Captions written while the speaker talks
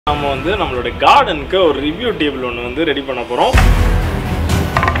நம்ம வந்து நம்மளோட கார்டனுக்கு ஒரு ரிவ்யூ டேபிள் ஒன்று வந்து ரெடி பண்ண போகிறோம்.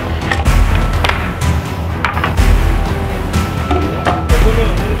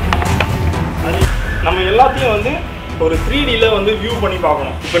 நம்ம எல்லாத்தையும் வந்து ஒரு 3Dல வந்து வியூ பண்ணி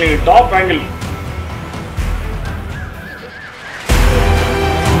பார்க்கணும். இப்போ நீங்கள் டாப் ஆங்கிள்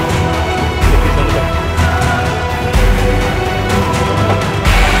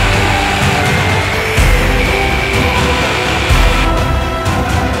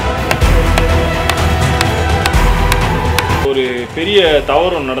ஒரு பெரிய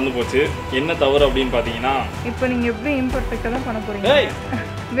தவறு ஒன்று நடந்து போச்சு. என்ன தவறு அப்படின்னு பார்த்தீங்கன்னா, இப்போ நீங்கள் எப்படி இம்பர்ஃபெக்டாக தான் பண்ண போகிறீங்க.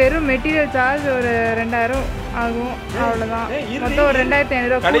 வெறும் மெட்டீரியல் சார்ஜ் ஒரு 2000 ஆகும், அவ்வளோதான். மொத்தம் ஒரு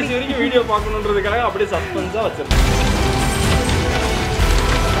 2500. கடைசி வரைக்கும் வீடியோ பார்க்கணுன்றதுக்காக அப்படியே சஸ்பென்ஸாக வச்சிருக்கேன்.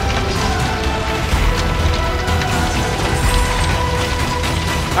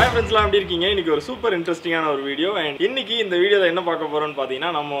 ஹாய் ஃப்ரெண்ட்ஸ்லாம், எப்படி இருக்கீங்க? இன்னைக்கு ஒரு சூப்பர் இன்ட்ரெஸ்டிங்கான ஒரு வீடியோ. அண்ட் இன்னைக்கு இந்த வீடியோவில் என்ன பார்க்க போறோம்னு பார்த்தீங்கன்னா,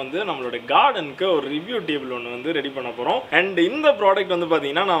 நம்ம வந்து நம்மளோட கார்டனுக்கு ஒரு ரிவ்யூ டேபிள் ஒன்று வந்து ரெடி பண்ண போகிறோம். அண்ட் இந்த ப்ராடக்ட் வந்து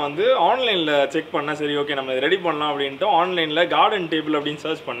பார்த்தீங்கன்னா, நான் வந்து ஆன்லைனில் செக் பண்ணேன். சரி, ஓகே, நம்ம ரெடி பண்ணலாம் அப்படின்ட்டு ஆன்லைனில் கார்டன் டேபிள் அப்படின்னு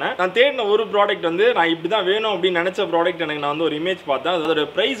சர்ச் பண்ணேன். நான் தேடின ஒரு ப்ராடக்ட் வந்து நான் இப்படி தான் வேணும் அப்படின்னு நினச்ச ப்ராடக்ட் எனக்கு நான் வந்து ஒரு இமேஜ் பார்த்தேன். அதோட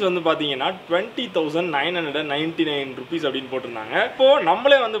ப்ரைஸ் வந்து பார்த்தீங்கன்னா 20,999 rupees அப்படின்னு போட்டிருந்தாங்க. இப்போ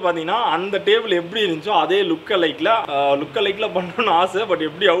நம்மளே வந்து பார்த்தீங்கன்னா அந்த டேபிள் எப்படி இருந்துச்சோ அதே லுக் லைக்ல பண்ணணும்னு ஆசை. பட்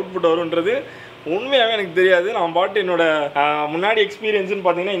எப்படி அவுட்புட் வரும்ன்றது உண்மையாகவே எனக்கு தெரியாது. நான் பாட்டு என்னோட முன்னாடி எக்ஸ்பீரியன்ஸ்னு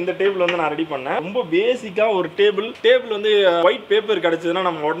பார்த்தீங்கன்னா இந்த டேபிள் வந்து நான் ரெடி பண்ணேன். ரொம்ப பேசிக்காக ஒரு டேபிள் வந்து ஒயிட் பேப்பர் கிடச்சதுன்னா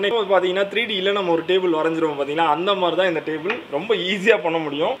நம்ம உடனே பார்த்தீங்கன்னா 3Dல நம்ம ஒரு டேபிள் வரைஞ்சிருவோம். பார்த்தீங்கன்னா அந்த மாதிரி தான் இந்த டேபிள் ரொம்ப ஈஸியாக பண்ண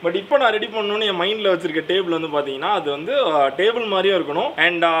முடியும். பட் இப்போ நான் ரெடி பண்ணணும்னு என் மைண்டில் வச்சிருக்க டேபிள் வந்து பார்த்தீங்கன்னா அது வந்து டேபிள் மாதிரியும் இருக்கணும்.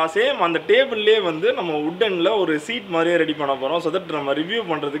 அண்ட் சேம் அந்த டேபிள்லேயே வந்து நம்ம உட்டனில் ஒரு சீட் மாதிரியே ரெடி பண்ண போகிறோம். ஸோ தட் நம்ம ரிவ்யூ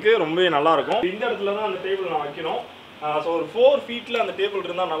பண்ணுறதுக்கு ரொம்பவே நல்லாயிருக்கும். இந்த இடத்துல தான் அந்த டேபிள் நான் வைக்கணும். ஸோ ஒரு 4 feet அந்த டேபிள்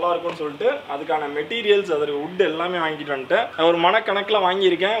இருந்தால் நல்லா இருக்கும்னு சொல்லிட்டு அதுக்கான மெட்டீரியல்ஸ், அதற்கு உட் எல்லாமே வாங்கிட்டு வந்துட்டேன். ஒரு மனக்கணக்கில்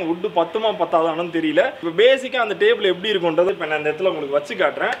வாங்கியிருக்கேன். உட்டு பத்தாதானு தெரியல. இப்போ பேசிக்காக அந்த டேபிள் எப்படி இருக்குன்றது இப்போ நான் இந்த இடத்துல உங்களுக்கு வச்சு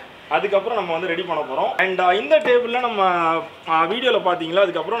காட்டுறேன். அதுக்கப்புறம் நம்ம வந்து ரெடி பண்ண போகிறோம். அண்ட் இந்த டேபிளில் நம்ம வீடியோவில் பார்த்தீங்களா,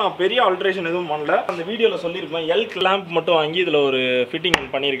 அதுக்கப்புறம் நான் பெரிய ஆல்ட்ரேஷன் எதுவும் பண்ணல. அந்த வீடியோவில் சொல்லியிருப்பேன், எல்க் லேம்ப் மட்டும் வாங்கி இதில் ஒரு ஃபிட்டிங்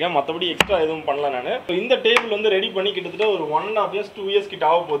பண்ணியிருக்கேன். மற்றபடி எக்ஸ்ட்ரா எதுவும் பண்ணல நான். இந்த டேபிள் வந்து ரெடி பண்ணி கிட்டத்தட்ட ஒரு 1.5 years 2 years கிட்ட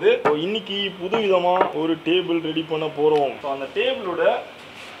ஆக போகுது. ஸோ இன்னைக்கு புது விதமாக ஒரு டேபிள் ரெடி பண்ண போகிறோம். ஸோ அந்த டேபிளோட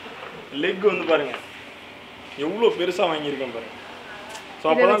லெக் வந்து பாருங்க எவ்வளோ பெருசாக வாங்கியிருக்கேன் பாருங்க. ஸோ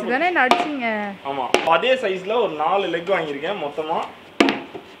அப்போ தான் அடிச்சிங்க. ஆமாம், அதே சைஸில் ஒரு 4 லெக் வாங்கியிருக்கேன் மொத்தமாக.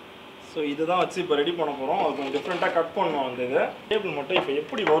 ஸோ இதை தான் வச்சு இப்போ ரெடி பண்ண போகிறோம். அது கொஞ்சம் டிஃப்ரெண்ட்டாக கட் பண்ணுவோம். அந்த இதை டேபிள் மட்டும் இப்போ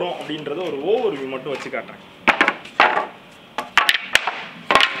எப்படி வரும் அப்படின்றத ஒரு ஓவர் வியூ மட்டும் வச்சு காட்டுறேன்.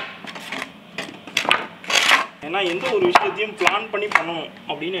 ஏன்னா எந்த ஒரு விஷயத்தையும் பிளான் பண்ணி பண்ணணும்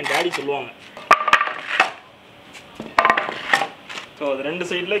அப்படின்னு என் டேடி சொல்லுவாங்க. ஸோ அது 2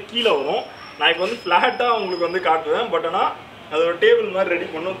 சைடில் கீழே வரும். நான் இப்போ வந்து ஃப்ளாட்டாக உங்களுக்கு வந்து காட்டுவேன். பட் ஆனால் அது ஒரு டேபிள் மாதிரி ரெடி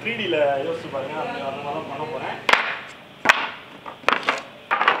பண்ணணும். 3Dல யோசிச்சு பாருங்கள். அந்த மாதிரி தான் பண்ண போகிறேன்.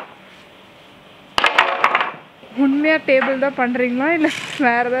 உண்மையா டேபிள் தான் பண்றீங்களா இல்ல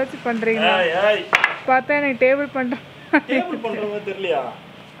வேற ஏதாச்சும் பண்றீங்களா? பார்த்தா எனக்கு டேபிள் பண்ற மாதிரி தெரியலையா?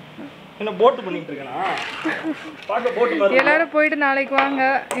 என்ன போட் பண்ணிட்டு இருக்கேனா? பாக்க போட் மாதிரி. எல்லாரும் போயிட்டு நாளைக்கு வாங்க.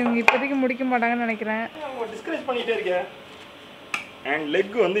 இவங்க இப்போதைக்கு முடிக்க மாட்டாங்கன்னு நினைக்கிறேன். டிஸ்கரேஜ் பண்ணிட்டே இருக்கேன். அண்ட்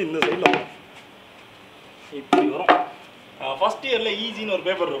லெக் வந்து இந்த சைடில் வரும். இப்படி வரும். ஃபர்ஸ்ட் இயரில் ஈஸின்னு ஒரு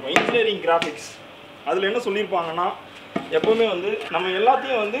பேப்பர் இருக்கும், இன்ஜினியரிங் கிராஃபிக்ஸ். அதில் என்ன சொல்லியிருப்பாங்கன்னா, எப்போவுமே வந்து நம்ம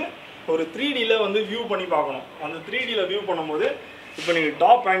எல்லாத்தையும் வந்து ஒரு 3Dல வந்து வியூ பண்ணி பார்க்கணும். அந்த 3Dல வியூ பண்ணும்போது இப்போ நீங்கள்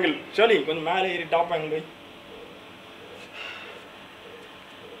டாப் ஆங்கிள் சரி கொஞ்சம் மேலே ஏறி டாப் ஆங்கிள் வை.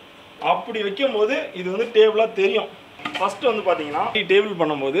 அப்படி வைக்கும்போது இது வந்து டேபிளாக தெரியும். ஃபர்ஸ்ட் வந்து பார்த்தீங்கன்னா டேபிள்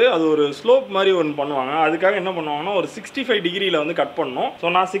பண்ணும்போது அது ஒரு ஸ்லோப் மாதிரி ஒன்று பண்ணுவாங்க. அதுக்காக என்ன பண்ணுவாங்கன்னா ஒரு 65 degreeல வந்து கட் பண்ணணும். ஸோ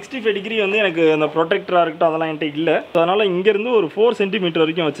நான் 65 degree வந்து எனக்கு அந்த ப்ரொடெக்டராக இருக்கட்டும் அதெல்லாம் என்கிட்ட இல்லை. ஸோ அதனால் இங்கேருந்து ஒரு 4 cm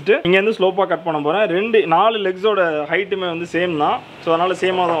வரைக்கும் வச்சுட்டு இங்கேருந்து ஸ்லோப்பாக கட் பண்ண போகிறேன். 4 லெக்ஸோட ஹைட்டுமே வந்து சேம் தான். ஸோ அதனால்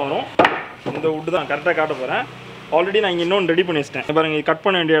சேமாக தான் வரும். இந்த வுட்டு தான் கரெக்டாக காட்ட போகிறேன். ஆல்ரெடி நான் இங்கே இன்னொன்று ரெடி பண்ணி வச்சிட்டேன். பாருங்க, கட்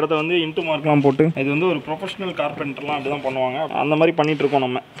பண்ண வேண்டிய இடத்த வந்து இன்ட்டு மார்க்லாம் போட்டு, இது வந்து ஒரு ப்ரொஃபஷனல் கார்பெண்டர்லாம் அப்படி தான் பண்ணுவாங்க. அந்த மாதிரி பண்ணிட்டு இருக்கோம்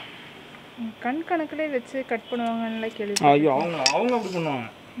நம்ம. கண் கணக்கிலே வச்சு கட் பண்ணுவாங்கன்னு கேள்வி. ஐயோ, அவங்க அப்படி பண்ணுவாங்க.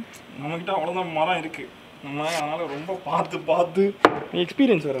 நம்மக்கிட்ட அவ்வளோதான் மரம் இருக்குது. நம்ம அதனால் ரொம்ப பார்த்து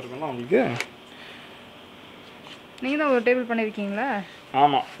எக்ஸ்பீரியன்ஸ் வேறு இருக்கும்ல அவங்களுக்கு. நீங்கள் தான் ஒரு டேபிள் பண்ணியிருக்கீங்களா?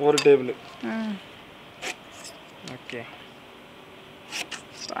 ஆமாம், ஒரு டேபிள். ஓகே,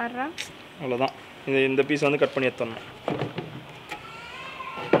 பாருடா, அவ்வளோதான். இந்த பீஸ் வந்து கட் பண்ணி எடுத்துடணும்.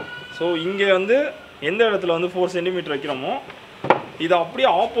 ஸோ இங்கே வந்து எந்த இடத்துல வந்து 4 cm வைக்கிறோமோ இதை அப்படியே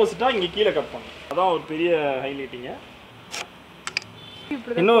ஆப்போசிட்டாக இங்கே கீழே கட் பண்ணணும். அதான் ஒரு பெரிய ஹைலைட்டிங்க.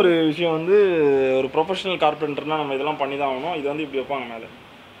 இன்னொரு விஷயம் வந்து ஒரு ப்ரொஃபஷனல் கார்பெண்டர்னால் நம்ம இதெல்லாம் பண்ணி தான் ஆகணும். இது வந்து இப்படி வைப்பாங்க மேலே.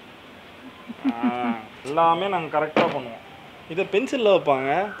 எல்லாமே நாங்கள் கரெக்டாக பண்ணுவோம். இதை பென்சிலில்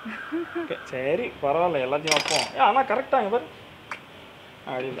வைப்பாங்க. சரி பரவாயில்ல, எல்லாத்தையும் வைப்போம். ஆனால் கரெக்டாக அங்கே பாரு,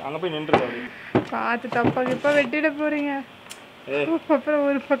 அப்படி அங்கே போய் நின்றுது. அப்படி பார்த்து தப்பாக இப்போ வெட்டிட போகிறீங்க. அப்புறம்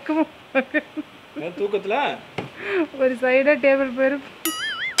ஒரு பக்கமும் தூக்கத்தில் ஒரு சைடாக டேபிள் போயிடும்.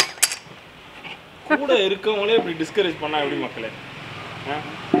 கூட இருக்கவங்களே இப்படி டிஸ்கரேஜ் பண்ணால் எப்படி மக்களே?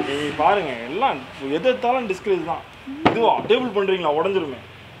 பாருங்க, எல்லாம் எது எடுத்தாலும் டிஸ்கரேஜ் தான். இதுவா டேபிள் பண்ணுறீங்களா, உடஞ்சிருமே.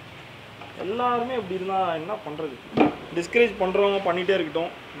 எல்லாருமே இப்படி இருந்தால் என்ன பண்ணுறது? டிஸ்கரேஜ் பண்ணுறவங்க பண்ணிகிட்டே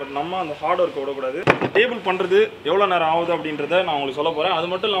இருக்கட்டும். பட் நம்ம அந்த ஹார்ட் ஒர்க்கை விடக்கூடாது. டேபிள் பண்ணுறது எவ்வளோ நேரம் ஆகுது அப்படின்றத நான் உங்களுக்கு சொல்ல போகிறேன். அது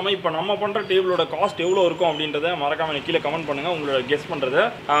மட்டும் இல்லாமல் இப்போ நம்ம பண்ணுற டேபிளோட காஸ்ட் எவ்வளோ இருக்கும் அப்படின்றத மறக்காமல் எனக்கு கீழே கமெண்ட் பண்ணுங்கள் உங்களோட கெஸ் பண்ணுறதை.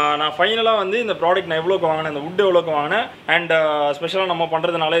 நான் ஃபைனலாக வந்து இந்த ப்ராடக்ட் நான் எவ்வளோக்கு வாங்கினேன், இந்த வுட் எவ்வளோக்கு வாங்கினேன், அண்ட் ஸ்பெஷலாக நம்ம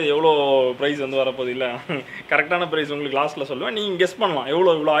பண்ணுறதுனால இது எவ்வளோ ப்ரைஸ் வந்து வரப்போகுது இல்லை, கரெக்டான ப்ரைஸ் உங்களுக்கு லாஸ்ட்டில் சொல்லுவேன். நீங்கள் கெஸ் பண்ணலாம்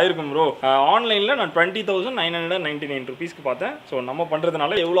இவ்வளோ ஆயிருக்கும் ப்ரோ. ஆன்லைனில் நான் 20,999 rupeesக்கு பார்த்தேன். ஸோ நம்ம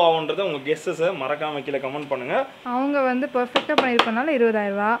பண்ணுறதுனால எவ்வளோ ஆகுன்றதை உங்கள் கெஸ்ஸஸை மறக்காமல் கீழே கமெண்ட் பண்ணுங்கள். அவங்க வந்து பர்ஃபெக்டாக பண்ணியிருக்கனால 20,000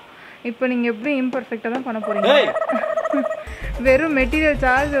 ரூபா. இப்போ நீங்கள் எப்படி இம்பர்ஃபெக்டாக தான் பண்ண போகிறீங்க. வெறும் மெட்டீரியல்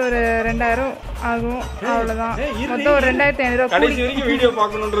சார்ஜ் ஒரு 2,000 ஆகும், அவ்வளோதான். மொத்தம் ஒரு 2,500 ரூபா. கடைசி வரைக்கும் வீடியோ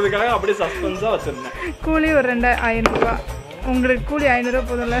பார்க்கணுன்றதுக்காக அப்படியே சஸ்பென்ஸாக வச்சுருந்தேன். கூலி ஒரு 2,500 ரூபா. உங்களுக்கு கூலி 500 ரூபா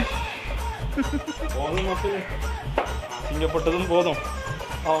போதும்ல? போதும் மக்களே, அசிங்கப்பட்டதும் போதும்,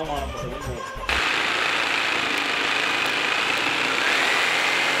 அவமானப்பட்டதும் போதும்.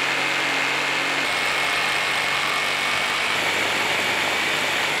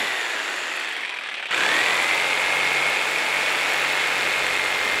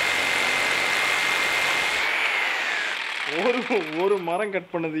 ஒரு மரம்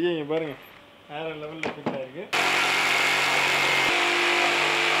கட் பண்ணதையே இங்கே பாருங்க, வேற லெவலில் ஃபிட் ஆயிருக்கு.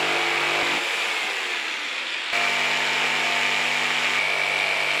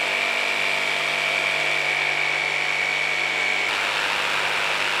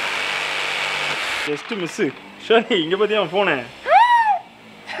 Just miss. சரி இங்கே பார்த்தியா ஃபோனு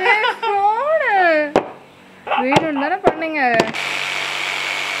வேணும்னு தானே பண்ணுங்க.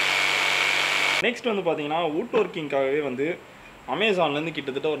 நெக்ஸ்ட் வந்து பார்த்தீங்கன்னா வுட் ஒர்க்கிங்காகவே வந்து அமேசான்லேருந்து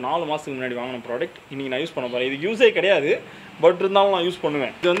கிட்டத்தட்ட ஒரு 4 மாதத்துக்கு முன்னாடி வாங்கின ப்ராடக்ட் இன்றைக்கி நான் யூஸ் பண்ண போகிறேன். இதுக்கு யூஸே கிடையாது, பட் இருந்தாலும் நான் யூஸ்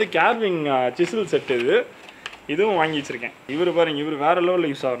பண்ணுவேன். இது வந்து கேர்விங் சிசில் செட். இதுவும் வாங்கி வச்சுருக்கேன். இவர் பாருங்க, இவர் வேறு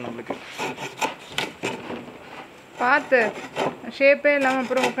லெவலில் யூஸ் ஆகும் நம்மளுக்கு. பார்த்து ஷேப்பே இல்லாமல்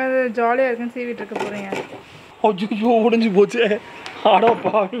அப்புறம் உட்காந்து ஜாலியாக இருக்குன்னு சீவிட்டு இருக்க போகிறீங்க. ஐயோ உடஞ்சி போச்சே, ஆடா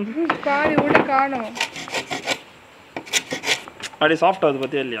பாவி, பாதி விட காணும். அப்படியே சாஃப்ட் ஆகுது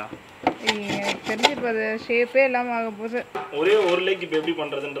பார்த்தியா இல்லையா? தெரிஞ்சிருப்பாது, ஷேப்பே இல்லாமல் ஆக போகுது. ஒரே ஒரு லேக் இப்போ எப்படி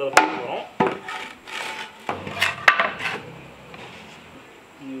பண்ணுறதுன்றதை பார்க்க போகிறோம்.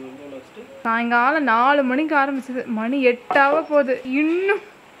 சாயங்காலம் 4 மணிக்கு ஆரம்பிச்சது, மணி 8 போகுது, இன்னும்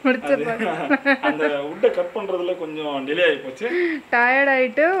முடிச்சிருப்பாரு. அந்த வுட்டை கட் பண்ணுறதுல கொஞ்சம் டிலே ஆகி போச்சு. டயர்ட்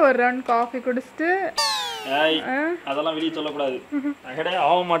ஆகிட்டு ஒரு ரவுண்ட் காஃபி குடிச்சிட்டு, அதெல்லாம் வெளியே சொல்லக்கூடாது, டயர்டே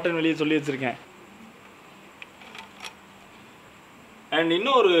ஆக மாட்டேன்னு வெளியே சொல்லி வச்சுருக்கேன். அண்ட்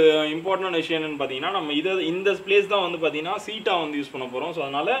இன்னொரு இம்பார்ட்டன்ட் விஷயம் என்னென்னு பார்த்தீங்கன்னா, நம்ம இந்த பிளேஸ் தான் வந்து பார்த்தீங்கன்னா சீட்டாக வந்து யூஸ் பண்ண போகிறோம். ஸோ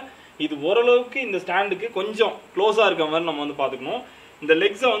அதனால் இது ஓரளவுக்கு இந்த ஸ்டாண்டுக்கு கொஞ்சம் க்ளோஸாக இருக்க மாதிரி நம்ம வந்து பார்த்துக்கணும். இந்த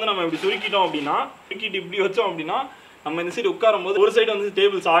லெக்ஸை வந்து நம்ம இப்படி சுருக்கிட்டோம் அப்படின்னா, சுருக்கிட்டு இப்படி வச்சோம் அப்படின்னா நம்ம இந்த சைடு உட்காரும் போது ஒரு சைடு வந்து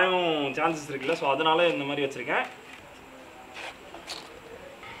டேபிள் சாயும் சான்சஸ் இருக்குல்ல. ஸோ அதனால இந்த மாதிரி வச்சுருக்கேன்.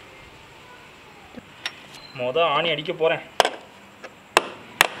 மொதல் ஆணி அடிக்க போகிறேன்.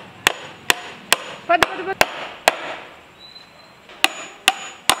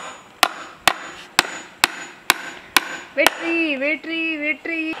 வெற்றி வெற்றி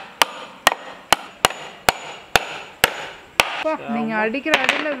வெற்றி. நீங்க அடிக்கிற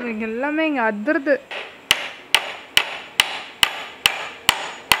அடியில் எல்லாமே இங்க அதிர்து.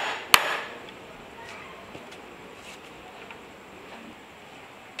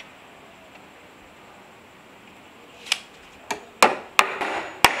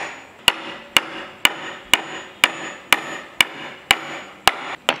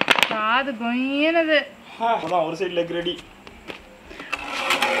 காது கொய்யனது. அதான் ஒரு சைடு லெக் ரெடி.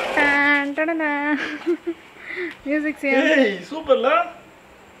 மியூசிக் சூப்பர்ல,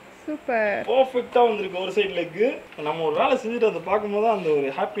 சூப்பர், பர்ஃபெக்ட்டா வந்திருக்கு ஒரு சைடு லெக். நம்ம ஒரு வேலை செஞ்சுட்டு அதை பார்க்கும்போது அந்த ஒரு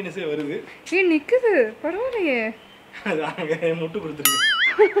ஹாப்பினஸே வருது. நிக்குது, பரவாயில்லையே. அங்க முட்டு கொடுத்துருக்கு,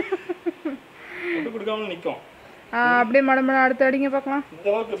 முட்டு கொடுக்காம நிற்கும். அப்படியே மடமட அடுத்து அடிங்க பார்க்கலாம். இந்த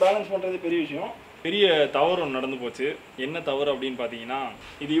அளவுக்கு பேலன்ஸ் பண்ணுறது பெரிய விஷயம். பெரிய தவறு ஒன்று நடந்து போச்சு. என்ன தவறு அப்படின்னு பார்த்தீங்கன்னா,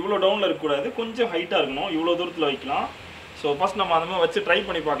 இது இவ்வளோ டவுனில் இருக்கக்கூடாது, கொஞ்சம் ஹைட்டாக இருக்கணும். இவ்வளோ தூரத்தில் வைக்கலாம். ஸோ ஃபர்ஸ்ட் நம்ம அந்த மாதிரி வச்சு ட்ரை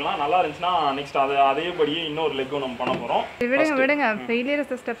பண்ணி பார்க்கலாம். நல்லா இருந்துச்சுன்னா நெக்ஸ்ட் அதேபடியே இன்னொரு லெக்கும் நம்ம பண்ண போகிறோம். விடுங்க, failure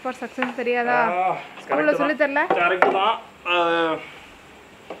is the step for success. தெரியாதா? ஸ்கூல்ல சொல்லி தரல?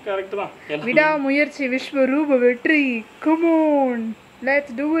 கரெக்ட் தான். விடா முயற்சி விஸ்வரூப வெற்றி. Come on,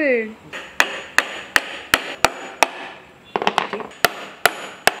 let's to it.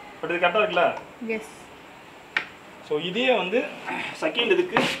 But இது கரெக்டாக இருக்குல்ல? எஸ். ஸோ இதே வந்து செகண்ட்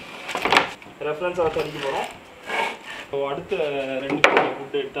இதுக்கு ரெஃபரன்ஸாக வச்சு அடிக்க போகிறோம். ஸோ அடுத்த 2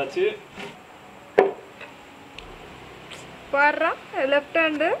 ஃபுட்டு எடுத்தாச்சு. பாடுறா லெஃப்ட்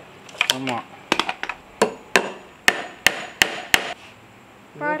ஹேண்டு. ஆமாம்,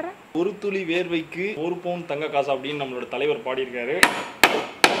 பாடுறா. ஒரு துளி வேர்வைக்கு 1 பவுன் தங்க காசு அப்படின்னு நம்மளோட தலைவர் பாடியிருக்காரு.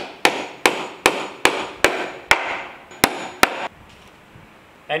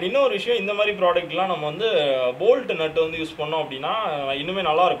 அண்ட் இன்னொரு விஷயம், இந்த மாதிரி ப்ராடக்ட்லாம் நம்ம வந்து போல்ட் நட் வந்து யூஸ் பண்ணோம் அப்படின்னா இன்னுமே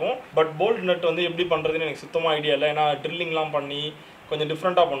நல்லாயிருக்கும். பட் போல்ட் நட் வந்து எப்படி பண்ணுறதுன்னு எனக்கு சுத்தமாக ஐடியா இல்லை. ஏன்னா ட்ரில்லிங்லாம் பண்ணி கொஞ்சம்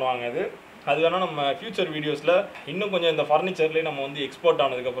டிஃப்ரெண்ட்டாக பண்ணுவாங்க. அது வேணால் நம்ம ஃபியூச்சர் வீடியோஸில் இன்னும் கொஞ்சம் இந்த ஃபர்னிச்சர்லேயே நம்ம வந்து எக்ஸ்போர்ட்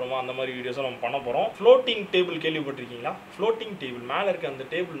ஆனதுக்கப்புறமா அந்த மாதிரி வீடியோஸை நம்ம பண்ண போகிறோம். ஃப்ளோட்டிங் டேபிள் கேள்விப்பட்டிருக்கீங்களா? ஃப்ளோட்டிங் டேபிள் மேலே இருக்க அந்த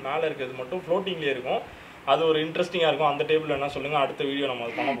டேபிள் மேலே இருக்கிறது மட்டும் ஃப்ளோட்டிங்லேயே இருக்கும். அது ஒரு இன்ட்ரெஸ்டிங்காக இருக்கும். அந்த டேபிள் என்ன சொல்லுங்கள், அடுத்த வீடியோ நம்ம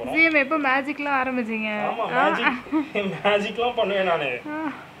அது பண்ண போகிறோம். சேம் எப்போ மேஜிக்லாம் ஆரம்பிச்சிங்க? ஆமாம், மேஜிக்லாம் பண்ணுவேன் நான்,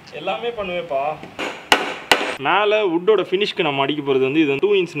 எல்லாமே பண்ணுவேன்ப்பா. மேலே வுட்டோட ஃபினிஷ்க்கு நம்ம அடிக்க போகிறது வந்து இது வந்து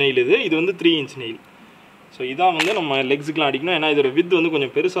 2 இன்ச் நெயில், இது வந்து 3 இன்ச் நெயில். ஸோ இதான் வந்து நம்ம லெக்ஸுக்குலாம் அடிக்கணும். ஏன்னா இதோட வித் வந்து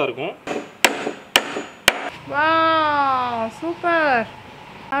கொஞ்சம் பெருசாக இருக்கும். Wow super.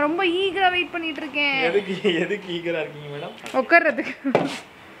 நான் ரொம்ப ஈகரா வெயிட் பண்ணிட்டு இருக்கேன். எதுக்கு ஈகரா இருக்கீங்க மேடம்? உட்கார்றதுக்கு.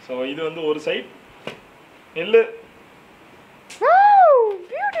 ஸோ இது வந்து ஒரு சைடு நெல்லு. Wow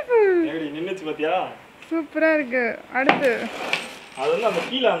beautiful. எப்படி நின்னுச்சு பாத்தியா? சூப்பரா இருக்கு. அடுத்து அது வந்து அந்த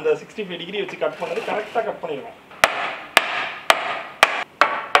கீழே அந்த 65 டிகிரி வச்சு கட் பண்ணது கரெக்டாக கட் பண்ணிடுவோம்.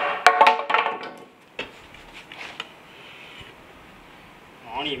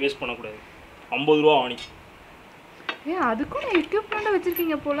 ஆணி வேஸ்ட் பண்ணக்கூடாது. 50 ரூபா ஆணி. அதுக்கும் எக்யூப்மெண்ட்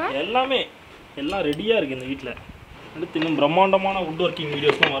வச்சிருக்கீங்க போல. எல்லாம் ரெடியாக இருக்குது இந்த வீட்டில். அடுத்து இன்னும் பிரம்மாண்டமான வுட் ஒர்க்கிங்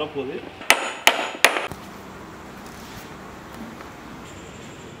வீடியோஸ்லாம் வரப்போகுது.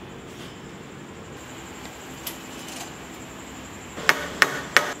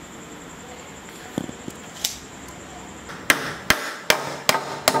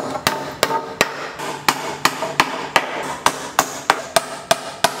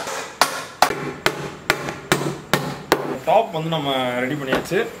 டாப் வந்து நம்ம ரெடி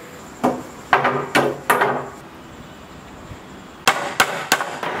பண்ணியாச்சு.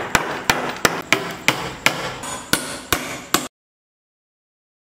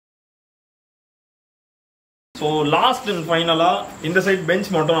 ஸோ லாஸ்ட் அண்ட் ஃபைனலாக இந்த சைட் பெஞ்ச்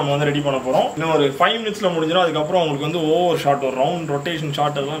மட்டும் நம்ம வந்து ரெடி பண்ண போகிறோம். இன்னும் ஒரு 5 மினிட்ஸில் முடிஞ்சிடும். அதுக்கப்புறம் உங்களுக்கு வந்து ஓவர் ஷாட், ஒரு ரவுண்ட் ரொட்டேஷன்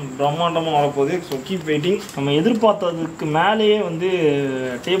ஷாட் எல்லாம் பிரம்மாண்டமாக வரப்போகுது. So keep waiting. நம்ம எதிர்பார்த்ததுக்கு மேலேயே வந்து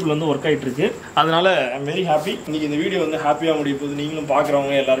டேபிள் வந்து ஒர்க் ஆகிட்டு இருக்கு. அதனால ஐம் வெரி ஹாப்பி. இன்னைக்கு இந்த வீடியோ வந்து ஹாப்பியாக முடிய போகுது. நீங்களும்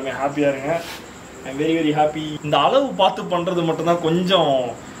பார்க்குறவங்க எல்லாருமே ஹாப்பியாக இருங்க. I'm very very happy. இந்த அளவு பார்த்து பண்ணுறது மட்டும்தான் கொஞ்சம்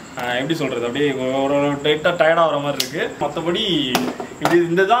எப்படி சொல்கிறது, அப்படியே ஒரு டைட்டாக டயர்டாக வர மாதிரி இருக்குது. மற்றபடி இப்படி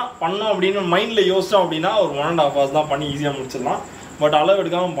இந்த தான் பண்ணோம் அப்படின்னு மைண்டில் யோசிச்சோம் அப்படின்னா ஒரு 1.5 hours தான் பண்ணி ஈஸியாக முடிச்சிடலாம். பட் அளவு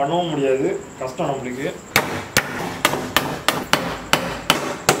எடுக்காமல் பண்ணவும் முடியாது, கஷ்டம் நம்மளுக்கு.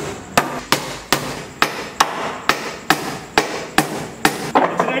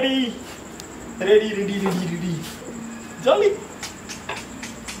 Ready ready ready ready ready jolly.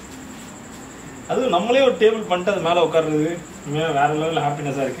 அதுவும் நம்மளே ஒரு டேபிள் பண்ணிட்டு அது மேலே உட்கார்றது வேறு லெவலில்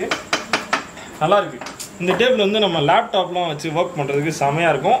ஹாப்பினஸாக இருக்குது. நல்லா இருக்குது. இந்த டேபிள் வந்து நம்ம லேப்டாப்லாம் வச்சு ஒர்க் பண்ணுறதுக்கு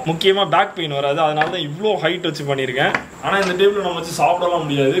செமையாக இருக்கும். முக்கியமாக பேக் பெயின் வராது. அதனால தான் இவ்வளோ ஹைட் வச்சு பண்ணியிருக்கேன். ஆனால் இந்த டேபிள் நம்ம வச்சு சாப்பிடலாம்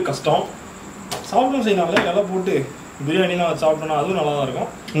முடியாது, கஷ்டம். சாப்பிடவும் செய்யலாம்ல, நல்லா போட்டு பிரியாணிலாம் வச்சு சாப்பிட்டோம்னா அதுவும் நல்லா தான் இருக்கும்.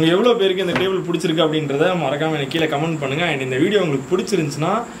 உங்களுக்கு எவ்வளோ பேருக்கு இந்த டேபிள் பிடிச்சிருக்கு அப்படின்றத மறக்காமல் எனக்கு கீழே கமெண்ட் பண்ணுங்கள். அண்ட் இந்த வீடியோ உங்களுக்கு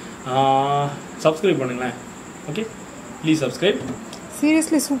பிடிச்சிருந்துச்சுன்னா சப்ஸ்கிரைப் பண்ணுங்களேன். Okay, please subscribe.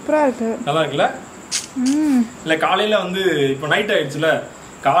 சீரியஸ்லி சூப்பராக இருக்குது. நல்லா இருக்குல்ல? இல்லை காலையில் வந்து இப்போ நைட் ஆகிடுச்சுல,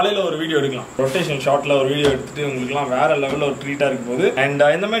 காலையில் ஒரு வீடியோ எடுக்கலாம். ரொட்டேஷன் ஷார்ட்டில் ஒரு வீடியோ எடுத்துகிட்டு உங்களுக்குலாம் வேறு லெவலில் ஒரு ட்ரீட்டாக இருக்க போகுது. அண்ட்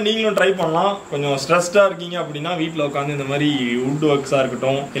இந்த மாதிரி நீங்களும் ட்ரை பண்ணலாம். கொஞ்சம் ஸ்ட்ரெஸ்டாக இருக்கீங்க அப்படின்னா வீட்டில் உட்காந்து இந்த மாதிரி வுட் ஒர்க்ஸாக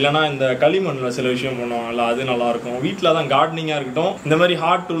இருக்கட்டும், இல்லைனா இந்த களிமண்ணில் சில விஷயம் பண்ணுவாங்கல்ல, அது நல்லாயிருக்கும். வீட்டில் தான் கார்டனிங்காக இருக்கட்டும், இந்த மாதிரி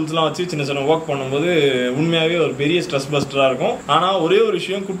ஹார்ட் டூல்ஸ்லாம் வச்சு சின்ன சின்ன ஒர்க் பண்ணும்போது உண்மையாகவே ஒரு பெரிய ஸ்ட்ரெஸ் பஸ்டராக இருக்கும். ஆனால் ஒரே ஒரு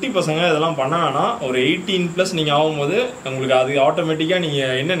விஷயம், குட்டி பசங்க இதெல்லாம் பண்ண வேணாம். ஒரு 18+ நீங்கள் ஆகும்போது உங்களுக்கு அது ஆட்டோமேட்டிக்காக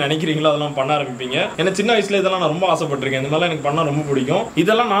நீங்கள் என்ன நினைக்கிறீங்களோ அதெல்லாம் பண்ண ஆரம்பிப்பீங்க. ஏன்னா சின்ன வயசுல இதெல்லாம் நான் ரொம்ப ஆசைப்பட்டிருக்கேன். இந்த மாதிரிலாம் எனக்கு பண்ண ரொம்ப பிடிக்கும்.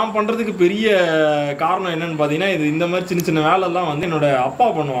 இதெல்லாம் நான் பண்றதுக்கு பெரிய காரணம் என்னன்னு பாத்தீங்கன்னா, இது இந்த மாதிரி சின்ன சின்ன வேலைலாம் வந்து என்னோட அப்பா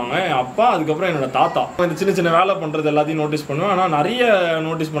பண்ணுவாங்க. அப்பா, அதுக்கப்புறம் என்னோட தாத்தா. இந்த சின்ன சின்ன வேலை பண்றது எல்லாத்தையும் நோட்டீஸ் பண்ணுவேன். ஆனால் நிறைய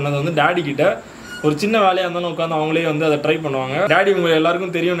நோட்டீஸ் பண்ணது வந்து டேடி கிட்ட. ஒரு சின்ன வேலையாக இருந்தாலும் உட்காந்து அவங்களே வந்து அதை ட்ரை பண்ணுவாங்க. டேடி உங்களை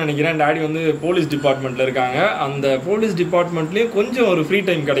எல்லாருக்கும் தெரியும்னு நினைக்கிறேன். டேடி வந்து போலீஸ் டிபார்ட்மெண்ட்டில் இருக்காங்க. அந்த போலீஸ் டிபார்ட்மெண்ட்லேயும் கொஞ்சம் ஒரு ஃப்ரீ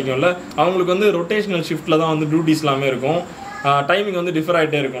டைம் கிடைக்கும்ல, அவங்களுக்கு வந்து ரொட்டேஷனல் ஷிஃப்ட்டில் தான் வந்து டியூட்டிஸ் எல்லாமே இருக்கும். டைமிங் வந்து டிஃபர்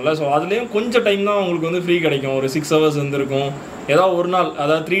ஆகிட்டே இருக்கும்ல. ஸோ அதுலேயும் கொஞ்சம் டைம் தான் உங்களுக்கு வந்து ஃப்ரீ கிடைக்கும். ஒரு 6 hours வந்துருக்கும். ஏதாவது ஒரு நாள்,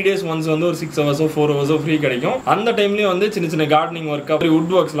 அதாவது 3 days once வந்து ஒரு 6 hours 4 hours ஃப்ரீ கிடைக்கும். அந்த டைம்லேயும் வந்து சின்ன சின்ன கார்டனிங் ஒர்க், அப்படி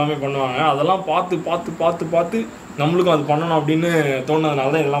வுட் ஒர்க்ஸ் எல்லாமே பண்ணுவாங்க. அதெல்லாம் பார்த்து நம்மளுக்கும் அது பண்ணணும் அப்படின்னு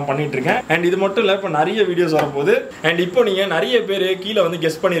தோணுனதுனால தான் இதெல்லாம் பண்ணிட்டு இருக்கேன். அண்ட் இது மட்டும் இல்லை, இப்போ நிறைய வீடியோஸ் வரப்போகுது. அண்ட் இப்போ நீங்கள் நிறைய பேர் கீழே வந்து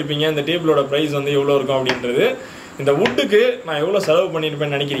கெஸ் பண்ணியிருப்பீங்க இந்த டேபிளோட ப்ரைஸ் வந்து எவ்வளோ இருக்கும் அப்படின்றது. இந்த வுட்டுக்கு நான் எவ்வளோ செலவு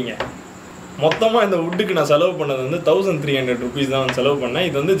பண்ணியிருப்பேன்னு நினைக்கிறீங்க? மொத்தமாக இந்த வுட்டுக்கு நான் செலவு பண்ணது வந்து 1300 rupees தான் செலவு பண்ணேன்.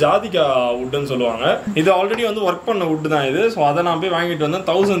 இது வந்து ஜாதிகா வுட்டுன்னு சொல்லுவாங்க. இது ஆல்ரெடி வந்து ஒர்க் பண்ண வுட்டு தான் இது. ஸோ அதை நான் போய் வாங்கிட்டு வந்தேன்.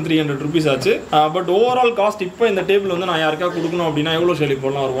 1300 rupees ஆச்சு. பட் ஓவரால் காஸ்ட் இப்போ இந்த டேபிள் வந்து நான் யாருக்கா கொடுக்கணும் அப்படின்னா எவ்வளோ சொல்லி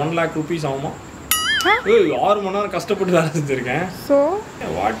போடலாம்? ஒரு 1 lakh rupees ஆகுமா? 6 மணி நேரம் கஷ்டப்பட்டு வேலை செஞ்சிருக்கேன். So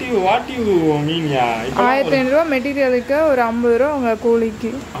what you மீன்யா? 1500 ரூபா மெட்டீரியலுக்கு, ஒரு 50 ரூபா உங்க கூலிக்கு.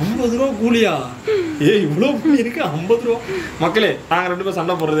 50 ரூபா கூலியா? இவ்வளோ கூலி இருக்கு? 50 ரூபா? மக்களே, நாங்கள் 2 பேரும்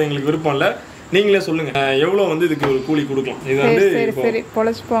சண்டை போடுறது எங்களுக்கு விருப்பம் இல்லை. நீங்களே சொல்லுங்க எவ்வளோ வந்து இதுக்கு ஒரு கூலி கொடுக்கலாம். இது வந்து சரி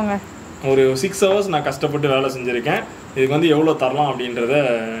பொழைச்சு போங்க. ஒரு 6 hours நான் கஷ்டப்பட்டு வேலை செஞ்சுருக்கேன். இதுக்கு வந்து எவ்வளோ தரலாம் அப்படின்றத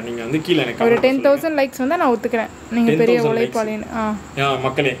நீங்கள் வந்து கீழே எனக்கு ஒரு 10,000 லைக்ஸ் வந்து நான் ஒத்துக்கிறேன். நீங்கள் பெரிய உழைப்பாளின்னு.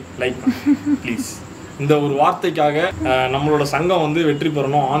 மக்களே லைக் ப்ளீஸ். இந்த ஒரு வார்த்தைக்காக நம்மளோட சங்கம் வந்து வெற்றி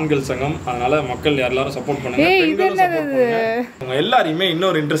பெறணும், ஆண்கள் சங்கம். அதனால மக்கள் எல்லாரும் சப்போர்ட் பண்ணுங்க. உங்க எல்லாரையுமே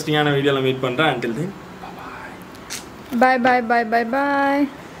இன்னொரு இன்ட்ரெஸ்டிங்கான வீடியோல மீட் பண்றேன். until then bye.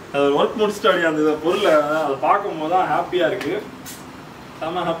 அது ஒர்க் முடிச்சிட்டு அந்த பொருளை அதை பார்க்கும்போது தான் ஹாப்பியா இருக்கு.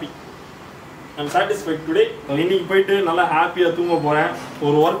 செம ஹாப்பி. I'm satisfied today. இன்னைக்கு போயிட்டு நல்லா ஹாப்பியாக தூங்க போகிறேன்.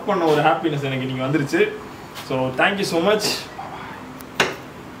 ஒரு ஒர்க் பண்ண ஒரு ஹாப்பினஸ் எனக்கு இன்னைக்கு வந்துருச்சு. So thank you so much.